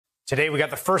Today, we got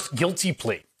the first guilty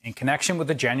plea in connection with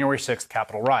the January 6th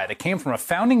Capitol riot. It came from a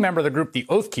founding member of the group, the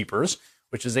Oath Keepers,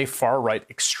 which is a far-right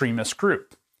extremist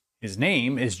group. His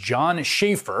name is John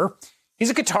Schaefer. He's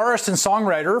a guitarist and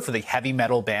songwriter for the heavy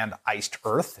metal band Iced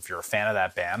Earth. If you're a fan of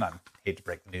that band, I hate to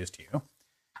break the news to you.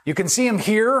 You can see him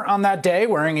here on that day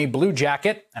wearing a blue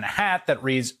jacket and a hat that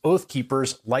reads Oath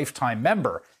Keepers Lifetime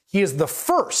Member. He is the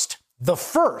first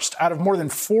out of more than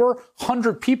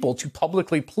 400 people to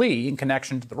publicly plea in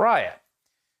connection to the riot.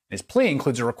 His plea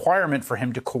includes a requirement for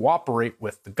him to cooperate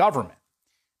with the government,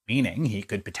 meaning he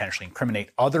could potentially incriminate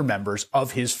other members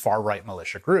of his far-right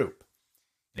militia group.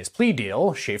 In his plea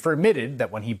deal, Schaefer admitted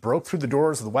that when he broke through the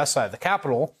doors of the west side of the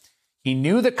Capitol, he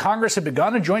knew that Congress had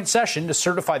begun a joint session to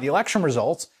certify the election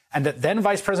results and that then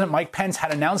Vice President Mike Pence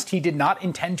had announced he did not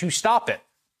intend to stop it.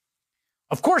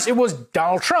 Of course, it was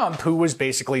Donald Trump who was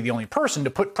basically the only person to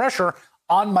put pressure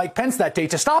on Mike Pence that day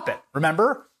to stop it.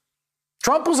 Remember?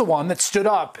 Trump was the one that stood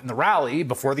up in the rally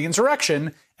before the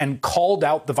insurrection and called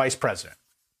out the vice president.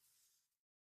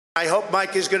 I hope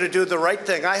Mike is going to do the right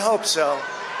thing. I hope so.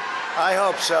 I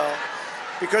hope so.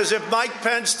 Because if Mike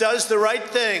Pence does the right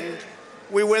thing,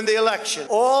 we win the election.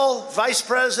 All Vice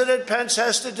President Pence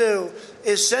has to do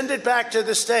is send it back to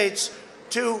the states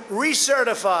to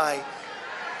recertify.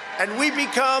 And we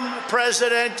become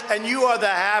president, and you are the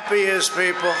happiest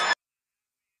people.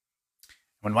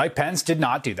 When Mike Pence did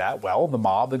not do that, well, the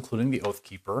mob, including the Oath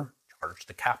Keeper, charged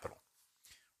the Capitol.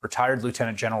 Retired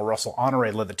Lieutenant General Russel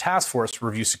Honoré led the task force to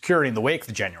review security in the wake of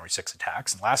the January 6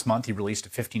 attacks. And last month, he released a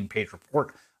 15-page report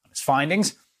on his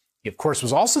findings. He, of course,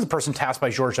 was also the person tasked by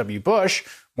George W. Bush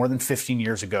more than 15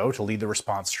 years ago to lead the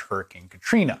response to Hurricane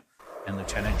Katrina. And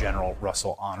Lieutenant General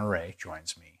Russel Honoré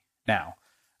joins me now.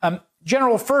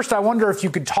 General, first, I wonder if you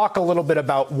could talk a little bit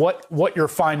about what your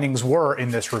findings were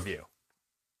in this review.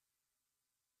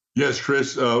 Yes,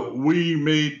 Chris. We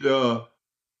made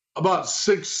about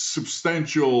 6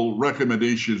 substantial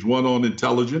recommendations, one on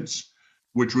intelligence,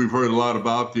 which we've heard a lot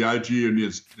about. The IG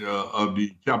of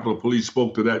the Capitol Police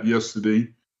spoke to that yesterday.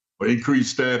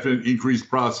 Increased staffing, increased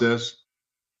process.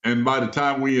 And by the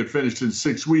time we had finished in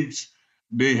 6 weeks,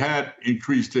 they had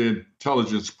increased their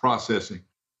intelligence processing.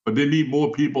 But they need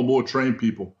more people, more trained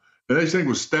people. The next thing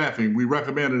was staffing. We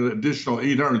recommended an additional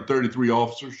 833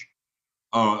 officers.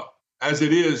 As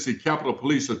it is, the Capitol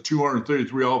Police are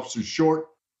 233 officers short.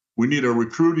 We need a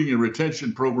recruiting and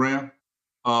retention program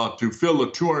to fill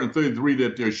the 233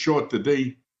 that they're short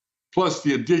today, plus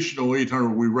the additional 800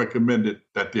 we recommended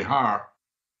that they hire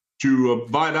to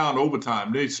buy down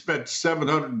overtime. They spent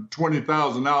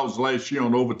 720,000 hours last year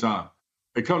on overtime.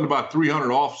 It comes to about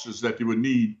 300 officers that they would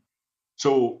need.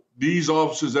 So these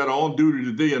officers that are on duty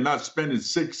today are not spending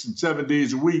 6 and 7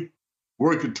 days a week,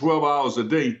 working 12 hours a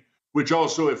day, which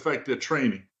also affect their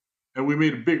training. And we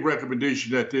made a big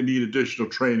recommendation that they need additional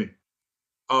training.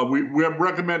 We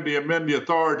recommend they amend the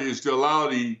authorities to allow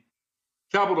the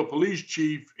Capitol Police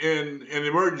Chief in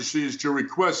emergencies to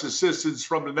request assistance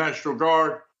from the National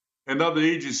Guard and other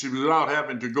agencies without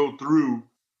having to go through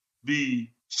the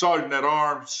Sergeant at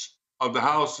Arms of the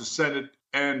House, the Senate,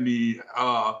 and the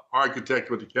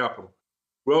architect of the Capitol.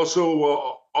 We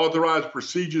also authorized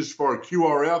procedures for a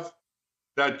QRF.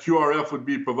 That QRF would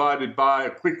be provided by a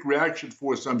quick reaction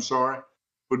force,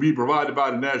 would be provided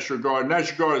by the National Guard.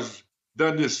 National Guard has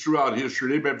done this throughout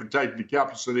history. They've been protecting the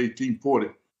Capitol since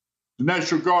 1840. The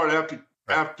National Guard,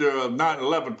 after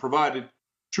 9/11, provided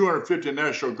 250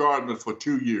 National Guardsmen for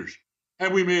 2 years.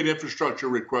 And we made infrastructure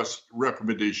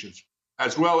recommendations,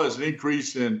 as well as an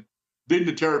increase in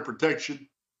dignitary protection.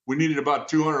 We needed about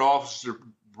 200 officers to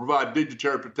provide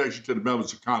dignitary protection to the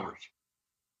members of Congress.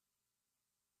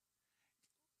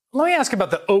 Let me ask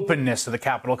about the openness of the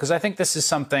Capitol, because I think this is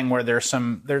something where there's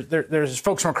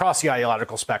folks from across the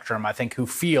ideological spectrum, I think, who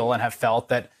feel and have felt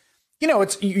that,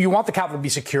 you want the Capitol to be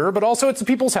secure, but also it's the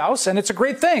people's house, and it's a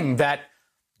great thing that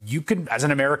you can, as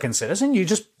an American citizen, you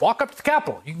just walk up to the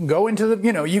Capitol. You can go into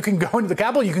you can go into the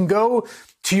Capitol. You can go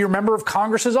to your member of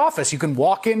Congress's office. You can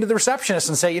walk into the receptionist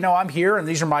and say, I'm here and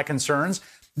these are my concerns.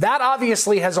 That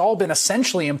obviously has all been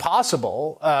essentially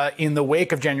impossible in the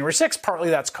wake of January 6th. Partly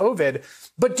that's COVID.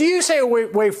 But do you say a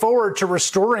way forward to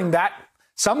restoring that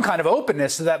some kind of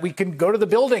openness so that we can go to the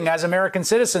building as American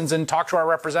citizens and talk to our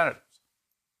representatives?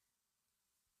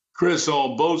 Chris,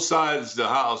 on both sides, the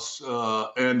House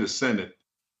and the Senate,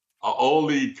 all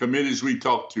the committees we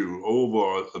talked to,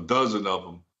 over a dozen of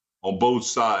them on both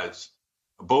sides,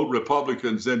 both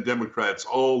Republicans and Democrats,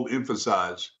 all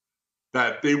emphasize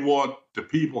that they want the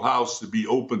People House to be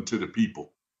open to the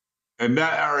people. And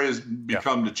that area has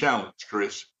become the challenge,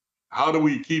 Chris. How do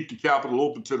we keep the Capitol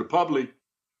open to the public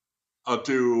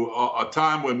to a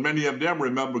time when many of them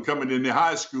remember coming in their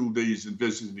high school days and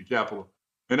visiting the Capitol.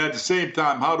 And at the same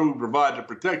time, how do we provide the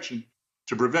protection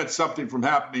to prevent something from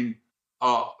happening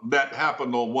that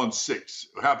happened on 1/6,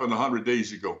 happened 100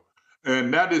 days ago?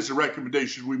 And that is the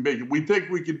recommendation we make. We think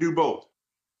we can do both.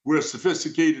 We're a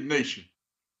sophisticated nation,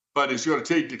 but it's going to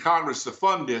take the Congress to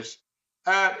fund this.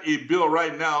 At a bill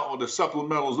right now, or the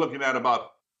supplemental is looking at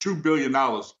about $2 billion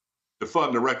to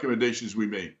fund the recommendations we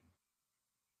made.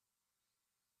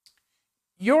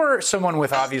 You're someone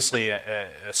with obviously a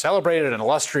celebrated and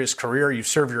illustrious career. You've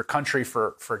served your country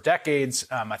for decades.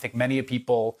 I think many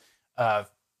people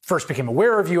first became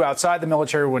aware of you outside the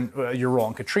military when your role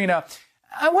in Katrina.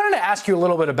 I wanted to ask you a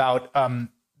little bit about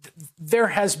there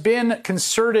has been a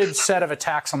concerted set of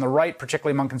attacks on the right,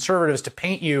 particularly among conservatives, to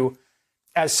paint you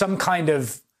as some kind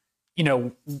of,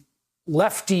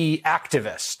 lefty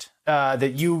activist,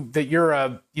 that you're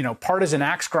a, partisan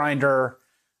axe grinder,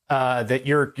 that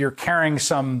you're carrying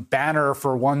some banner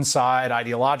for one side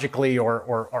ideologically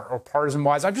or partisan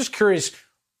wise. I'm just curious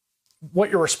what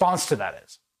your response to that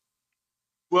is.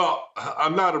 Well,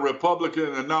 I'm not a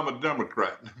Republican and I'm a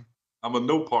Democrat. I'm a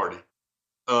no party.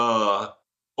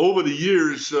 Over the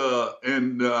years,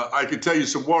 and I could tell you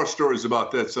some war stories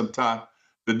about that sometime,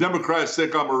 the Democrats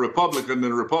think I'm a Republican and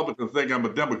the Republicans think I'm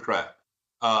a Democrat.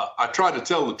 I try to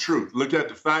tell the truth, look at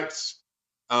the facts,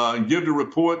 and give the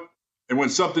report. And when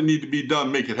something needs to be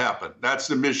done, make it happen. That's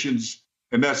the missions,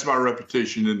 and that's my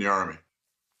reputation in the Army.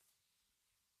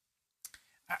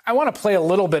 I want to play a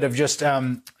little bit of just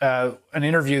an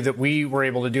interview that we were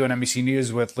able to do on NBC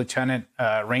News with Lieutenant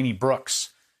Rainey Brooks,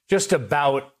 just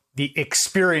about the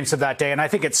experience of that day. And I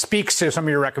think it speaks to some of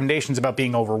your recommendations about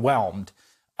being overwhelmed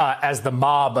as the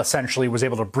mob essentially was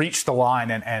able to breach the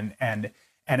line and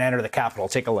enter the Capitol.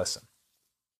 Take a listen.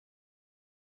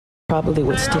 Probably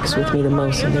what sticks with me the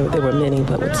most, and there were many,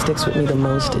 but what sticks with me the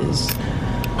most is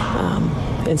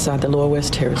inside the Lower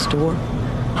West Terrace door.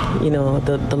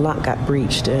 The lock got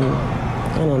breached, and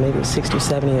I don't know, maybe it was 60 or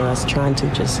 70 of us trying to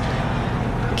just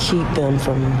keep them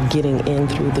from getting in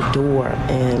through the door.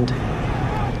 And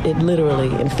it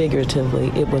literally and figuratively,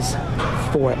 it was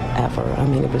forever. I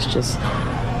mean, it was just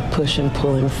pushing,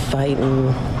 pulling, fighting.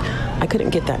 I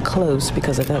couldn't get that close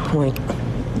because at that point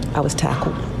I was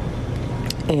tackled.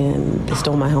 And they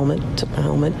stole my helmet, took my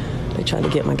helmet. They tried to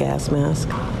get my gas mask.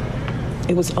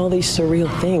 It was all these surreal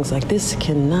things, like this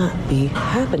cannot be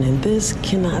happening. This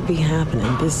cannot be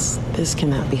happening. This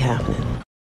cannot be happening.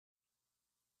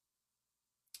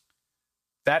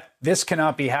 That this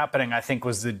cannot be happening, I think,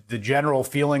 was the general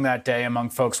feeling that day among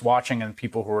folks watching and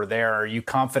people who were there. Are you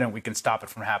confident we can stop it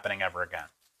from happening ever again?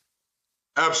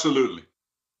 Absolutely.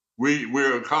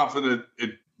 We're confident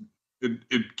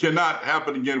it cannot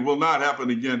happen again, will not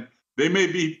happen again. There may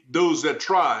be those that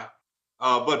try,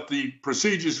 but the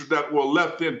procedures that were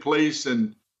left in place,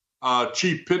 and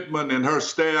Chief Pittman and her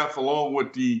staff, along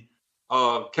with the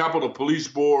Capitol Police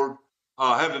Board,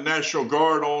 have the National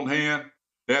Guard on hand.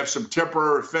 They have some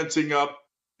temporary fencing up.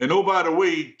 And oh, by the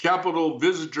way, Capitol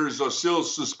visitors are still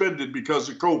suspended because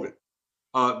of COVID.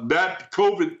 That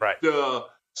COVID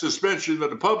suspension of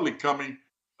the public coming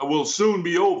will soon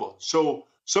be over. So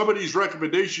some of these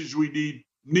recommendations we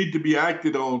need to be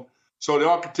acted on so the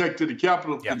architect of the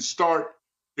Capitol can start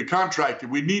the contracting.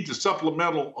 We need the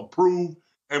supplemental approved,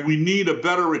 and we need a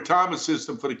better retirement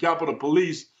system for the Capitol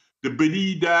Police to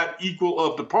be that equal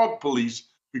of the Park Police,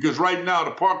 because right now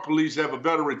the Park Police have a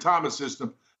better retirement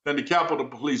system than the Capitol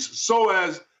Police. So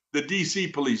as the D.C.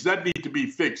 Police. That needs to be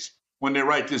fixed when they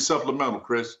write this supplemental,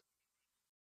 Chris.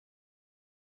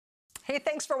 Hey,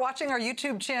 thanks for watching our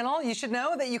YouTube channel. You should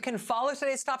know that you can follow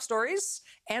today's top stories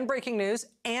and breaking news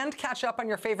and catch up on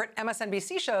your favorite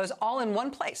MSNBC shows all in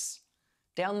one place.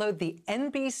 Download the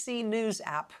NBC News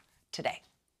app today.